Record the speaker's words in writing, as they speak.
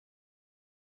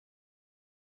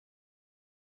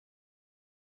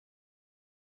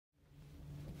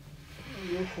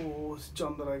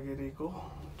चन्द्रगिरीको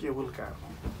cable car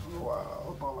wow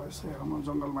तल यसो हेरौँ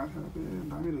जङ्गल माथि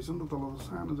दामी रहेछ नि त तल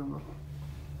सानो जङ्गल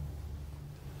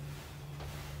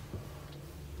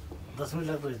 10 मिनट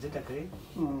लाग्दो रहेछ ट्याक्कै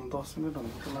 10 मिनट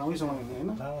भन्दा लामै समय हुने होइन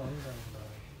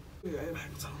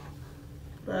आइरहेको छ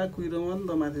पुरा कुहिरोमा नि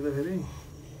त माथि त फेरि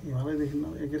हिमालय देखिन्न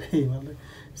के अरे हिमालय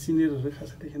सिनियरहरू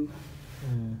खासै देखिन्न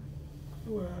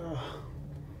वाह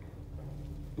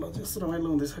ल जस रमाइलो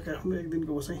हुँदैछ काठमाडौँ एक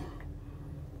दिनको बसाइ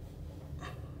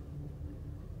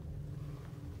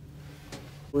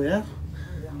हो यार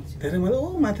धेरै माथि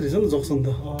माथि रहेछ नि जक्सन त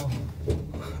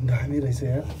दामी रहेछ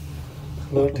यार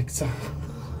ल ठिक छ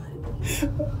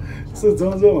यसो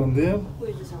जाउँ भन्दै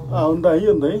आउनु त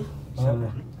आइयो नि त है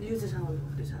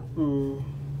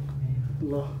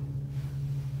ल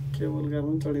केबल कार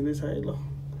पनि चढिँदैछ है ल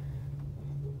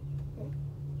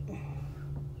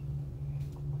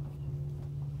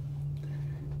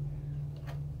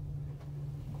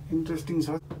इन्ट्रेस्टिङ छ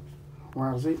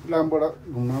उहाँहरू चाहिँ इलामबाट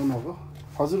घुम्न आउनुभएको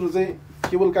हजुर चाहिँ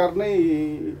केबल कार नै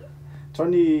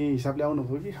चढ्ने हिसाबले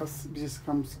आउनुभयो कि खास विशेष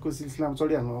कामको सिलसिलामा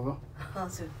चढिहाल्नु भएको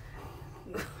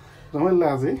रमाइलो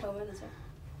लाग्छ है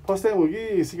फर्स्ट टाइम हो कि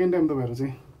सेकेन्ड टाइम तपाईँहरू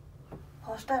चाहिँ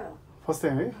फर्स्ट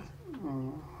टाइम है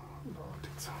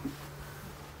ठिक छ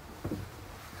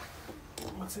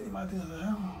माथि माथि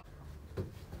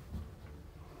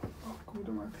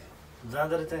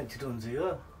जाँदा चाहिँ छिटो हुन्छ यो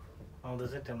आउँदा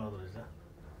चाहिँ टाइम लाग्दो रहेछ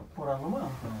ओह्रालोमा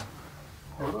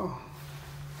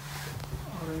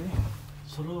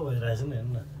स्लो भइरहेछ नि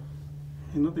हेर्नु न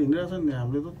हिँड्नु त हिँडिरहेछ नि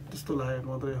हामीले त त्यस्तो लागेको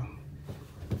मात्रै हो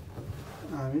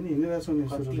हामी नि हिँडिरहेछौँ नि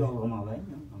त्यही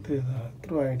त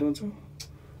यत्रो हाइटमा छ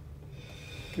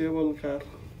केबल कार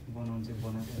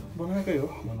बनाएकै हो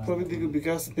प्रविधिको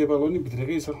विकास नेपालमा नि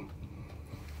भित्रकै छ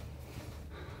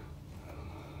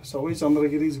सबै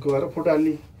चन्द्रगिरी गएर फोटो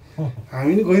हाल्ने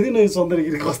हामी नि गइदिउँ न यो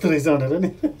चन्द्रगिरी कस्तो रहेछ भनेर नि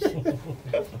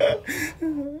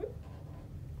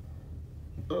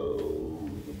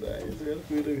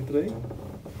भित्र है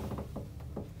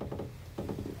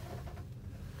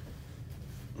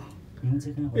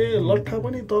ए लट्ठा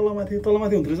पनि तलमाथि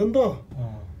हुँदो रहेछ नि त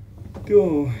त्यो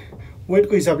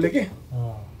वेटको हिसाबले के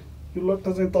यो लट्ठा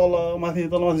चाहिँ तलमाथि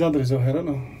जाँदो रहेछ हेर न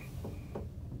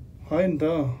होइन त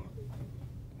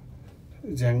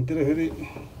झ्याङतिर फेरि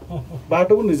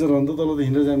बाटो पनि रहेछ रहन्छ तल त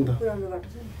हिँडेर जानु त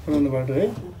पुरानो बाटो है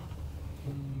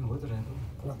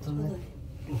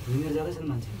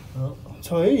छ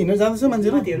है हिँडेर जाँदैछ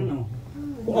मान्छेहरू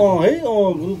है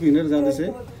ग्रुप हिँडेर जाँदैछ है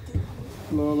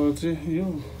ल चाहिँ यो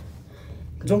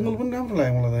जङ्गल पनि राम्रो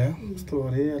लाग्यो मलाई त यहाँ यस्तो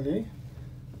हरियाली है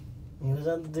हिँडेर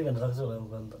जाँदा 2 घन्टा लाग्छ होला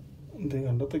उकालो त 2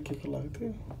 घन्टा त के लाग्यो थियो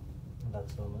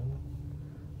लाग्छ होला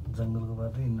जङ्गलको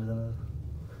बाटो हिँडेर जाँदा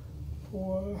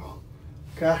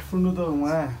काठमाडौँ त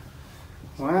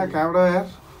उहाँ कहाँबाट यार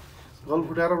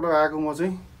गलफुटारबाट आएको म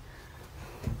चाहिँ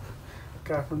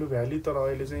काठमाडौँ भ्याली तर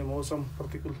अहिले चाहिँ मौसम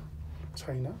प्रतिकूल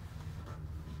छैन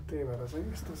त्यही भएर चाहिँ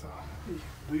यस्तो छ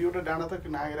 2वटा डाँडा त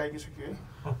नागेर आइसक्यो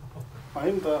है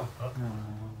नि त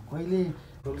कहिले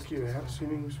के हो यार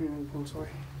स्विमिङ पुल छ है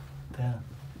त्यहाँ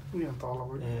यहाँ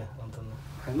तलबाट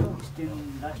होइन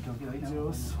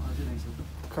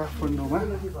काठमाडौँमा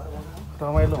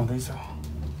रमाइलो हुँदैछ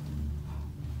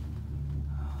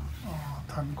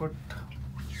थानकोट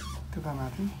त्यता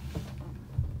माथि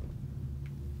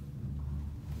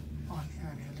अनि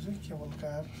हामीहरू चाहिँ केबल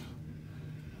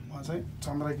कारमा चाहिँ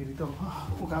चन्द्रगिरी त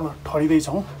उकालो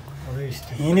ठडिँदैछौँ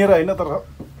हिँडेर होइन तर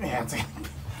यहाँ चाहिँ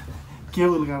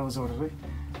केबल कार चढेर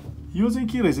यो चाहिँ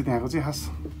के रहेछ त्यहाँको चाहिँ खास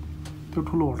त्यो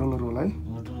ठुलो होटलहरू होला है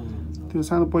त्यो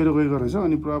सानो पहिरो गएको रहेछ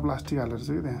अनि पुरा प्लास्टिक हालेर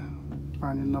चाहिँ त्यहाँ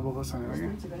पानी नबगोस् भनेर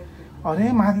क्या अरे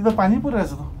माथि त पानी पो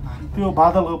रहेछ त त्यो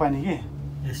बादलको पानी के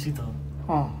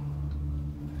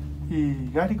ए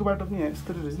गाडीको बाटो पनि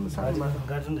यस्तो रहेछ नि सानो बाटो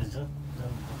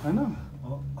होइन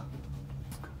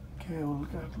केबल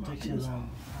कार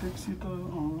ट्याक्सी त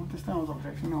त्यस्तै आउँछ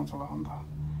ट्याक्सी नै आउँछ होला अन्त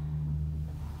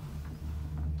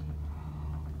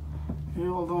ए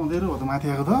अहिले त अँधेरो हो त माथि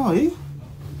आएको त है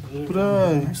पुरा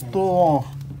यस्तो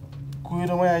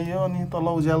कुहिरोमै आइयो अनि तल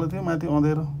उज्यालो थियो माथि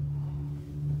अँधेरो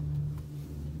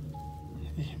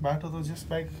ए बाटो त जस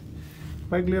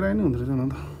बाइक लिएर आइ नै हुँदो रहेछ न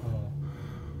त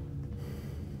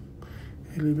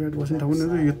हेलिप्याड बस्ने ठाउँ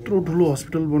पनि यत्रो ठुलो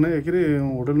हस्पिटल बनायो के अरे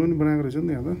होटल पनि बनाएको रहेछ नि त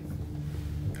यहाँ त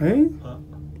है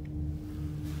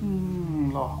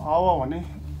ल अब भने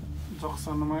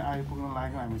जक्सनमा आइपुग्न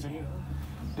लाग्यो हामी चाहिँ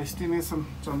डेस्टिनेसन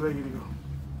चन्द्रगिरीको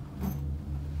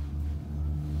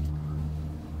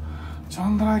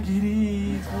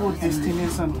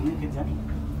डेस्टिनेसन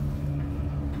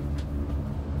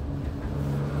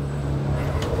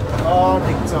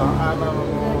ठिक छ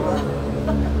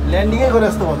ल्यान्डिङै गरे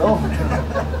जस्तो भयो त हौ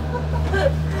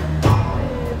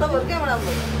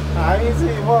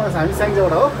हामी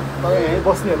स्याङ्जाबाट हो तपाईँ यहीँ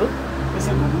बस्नेहरू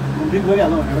यसो घुमफिर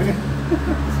गरिहालौँ भनेर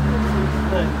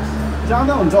क्या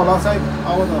जाँदा हुन्छ होला सायद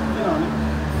अब त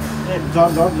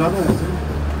किनभने झर्दै हुन्छ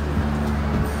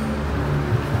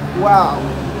वा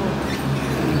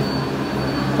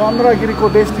चन्द्रगिरीको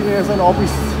destination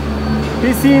office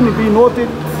बिसिन be noted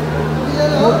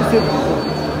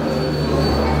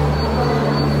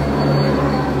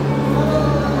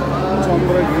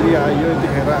Chandragiri आयो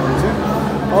यतिखेर हामी चाहिँ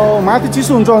माथि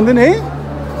चिसो हुन्छ भन्दैन है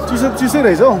चिसै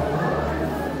रहेछ हौ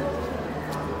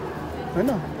होइन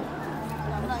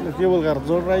केबल कार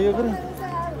जोड आइयो कि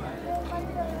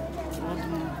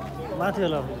माथि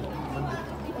होला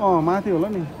माथि होला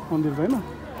नि मन्दिर त होइन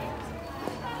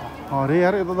अरे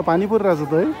यार यता त पानी परिरहेछ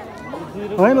त है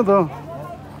होइन त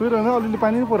पुगिरहेछ अलिअलि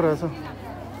पानी पनि परिरहेछ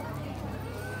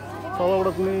तलबाट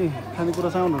कुनै खानेकुरा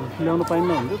सामानहरू ल्याउनु पाइन्न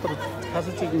हुन्थ्यो तर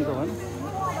खासै चेकिङ त भएन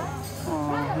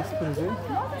यस्तो रहेछ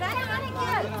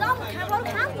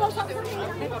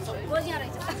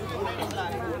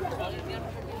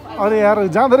अरे यार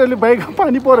जाँदा अहिले बाइकमा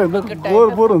पानी पऱ्यो भने त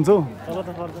बोर हुन्छ हौ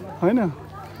होइन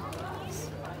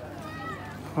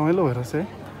रमाइलो भइरहेछ है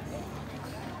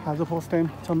आज फर्स्ट टाइम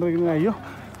चन्द्रगिरीमा आइयो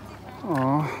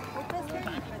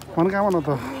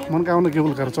मनकामना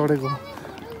केबल कार चढेको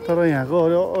तर यहाँको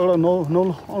एउटा नौलो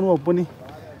अनुभव पनि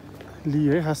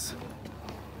लियो है खास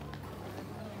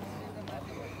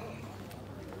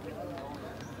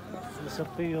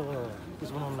सबै यो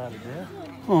बनाउनु लाग्यो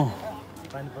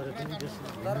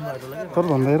तर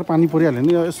भन्दाखेरि पानी परिहाल्यो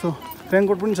नि यसो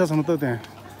ट्याङ्कोट पनि छ त त्यहाँ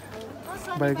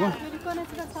बाइकमा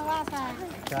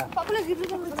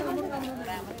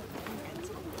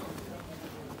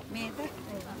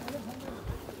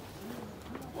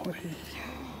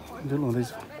जुल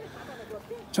हुँदैछ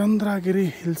चन्द्रगिरी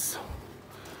हिल्स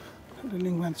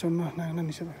रेलिङमा चढ्न नाग्न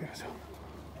निषेध गरेको छ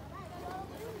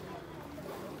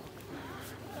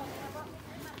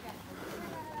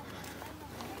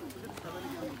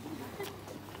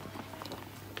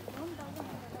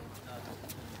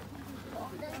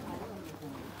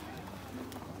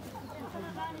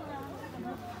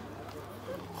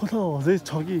हो अझै छ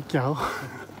कि क्या हो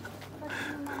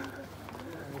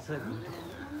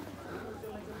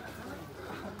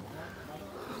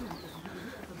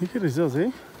निकै रहेछ अझै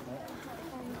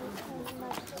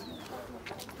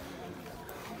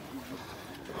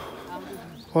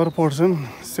पर पर्सन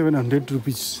 700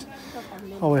 रुपिस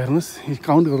अब हेर्नुहोस्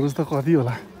काउन्ट गर्नुहोस् त कति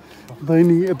होला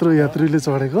दैनिक यत्रो यात्रीले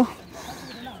चढेको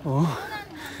हो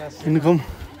इन्कम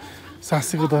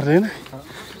 700 को दरले होइन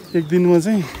एक दिनमा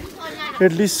चाहिँ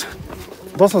एटलिस्ट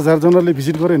 10,000 जनाले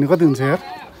भिजिट गर्यो भने कति हुन्छ यार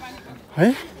है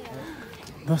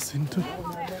 10 इन्टु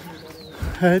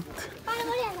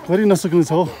गरि नसक्नु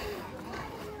छ हौ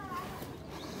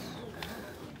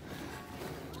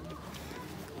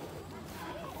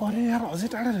अरे यार अझै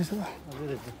टाढा रहेछ त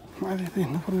माथि त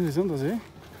हिँड्नु पर्ने रहेछ नि त चाहिँ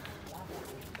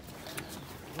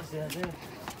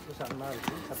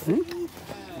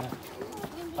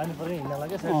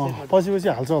पछि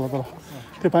हाल्छ होला तर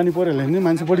त्यो पानी परिहाल्यो भने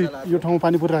मान्छे बढी यो ठाउँमा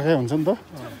पानी परिराखेको हुन्छ नि त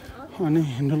अनि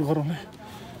हिँड्डुल गराउनलाई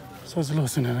सजिलो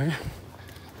होस् भनेर क्या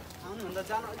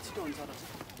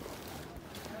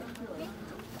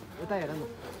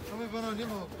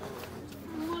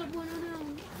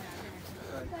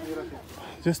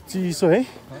जस चिसो है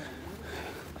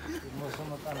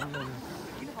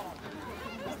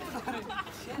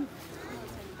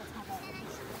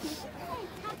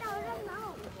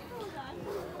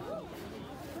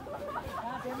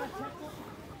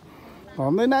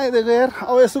भन्दैन आइदिएको यार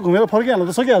अब यसो घुमेर फर्किहाल्नु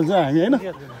त सकिहाल्छ हामी होइन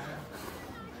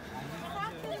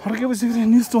फर्केपछि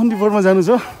न्युज 24 मा जानु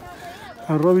छ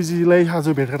रविजीलाई आज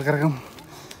भेटघाट कार्यक्रम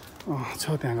छ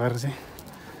त्यहाँ गएर चाहिँ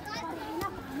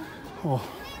हो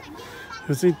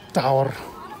यो चाहिँ टावर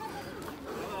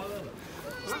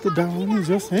यस्तो डाउन नि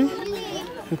जस है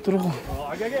यत्रो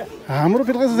हाम्रो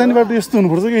बेलुका जाने बाटो यस्तो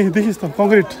हुनुपर्छ कि देखिस् त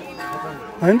कङ्क्रिट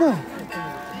होइन त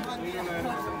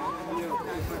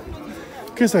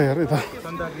के छ यार यता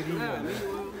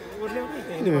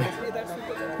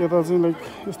यता चाहिँ लाइक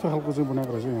यस्तो खालको चाहिँ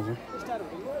बनाएको रहेछ यहाँ चाहिँ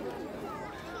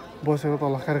बसेर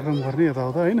तल कार्यक्रम गर्ने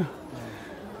यताउता होइन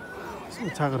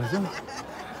छाएको रहेछ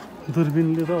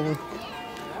दूरबीनले त अब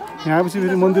यहाँ आएपछि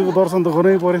फेरि मन्दिरको दर्शन त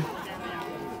गर्नै पर्यो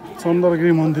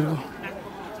चन्द्रगिरी मन्दिरको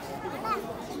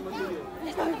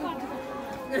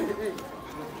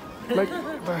लाइक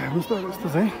हेर्नुहोस् त यस्तो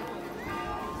चाहिँ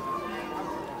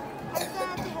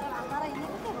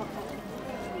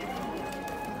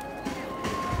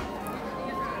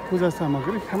पूजा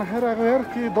सामग्री खाना खाएर आएको यार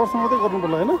के दर्शन मात्रै गर्नु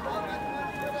पर्ला होइन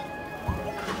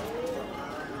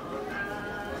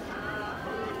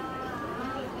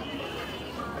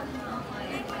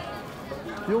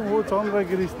यो हो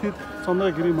चन्द्रगिरी स्थित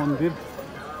चन्द्रगिरी मन्दिर।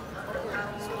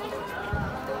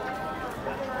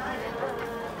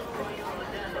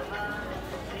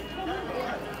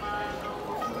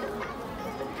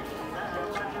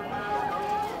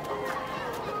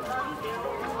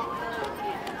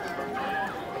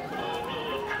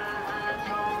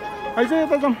 आइज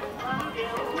यता जाउँ।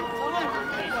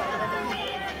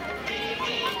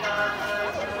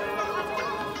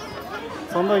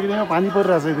 चन्द्रगिरीमा पानी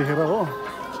परिरहेछ यतिखेर हो।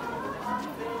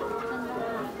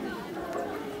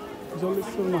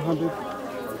 जलेश्वर महादेव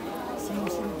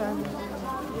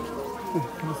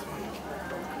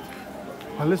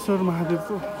हलेश्वर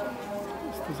महादेवको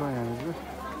यस्तो छ यहाँनिर।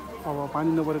 अब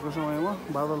पानी नपरेको समयमा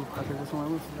बादल फाटेको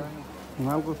समयमा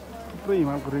हिमालको थुप्रै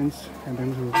हिमालको रेन्ज यहाँ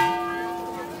देख्न सक्नुहुन्छ।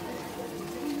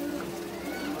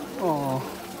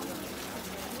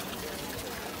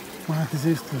 माथि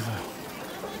चाहिँ यस्तो छ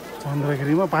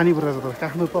चन्द्रगिरीमा पानी परिरहेको छ।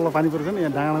 काठमाडौँ तल पानी परेको छ नि,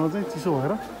 यहाँ डाँडामा चाहिँ चिसो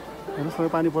भएर हेर्नु सबै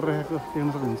पानी परिरहेको देख्न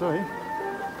सक्नुहुन्छ है।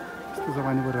 यस्तो छ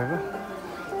पानी परिरहेको।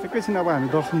 एकैछिन अब हामी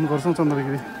दर्शन गर्छौँ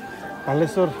चन्द्रगिरी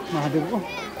हलेश्वर महादेवको,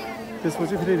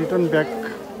 त्यसपछि फेरि रिटर्न ब्याक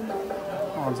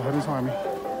झर्नेछौँ हामी।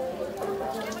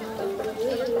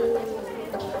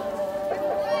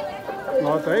 ल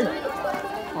त है,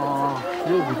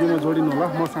 यो भिडियोमा जोडिनु होला।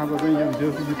 म साँझ चाहिँ यो भिडियो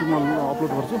युट्युबमा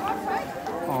अपलोड गर्छु।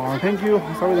 थ्याङ्क यू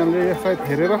सबैजनाले सायद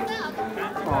हेरेर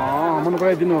मन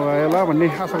पराइदिनु होला भन्ने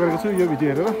आशा गरेको छु। यो भिडियो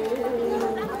हेरेर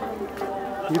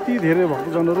यति धेरै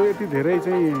भक्तजनहरू, यति धेरै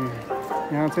चाहिँ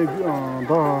यहाँ चाहिँ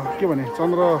के भने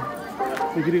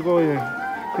चन्द्रगिरीको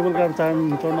केबल कार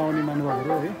चढ्न आउने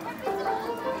महानुभावहरू है।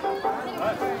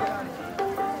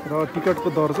 र टिकटको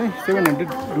दर चाहिँ 700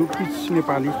 रुपिस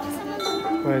नेपाली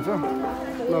रहेछ।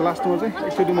 ल लास्टमा चाहिँ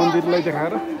एकचोटि मन्दिरलाई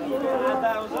देखाएर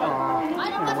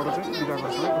यहाँबाट चाहिँ बिदा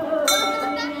गर्छु।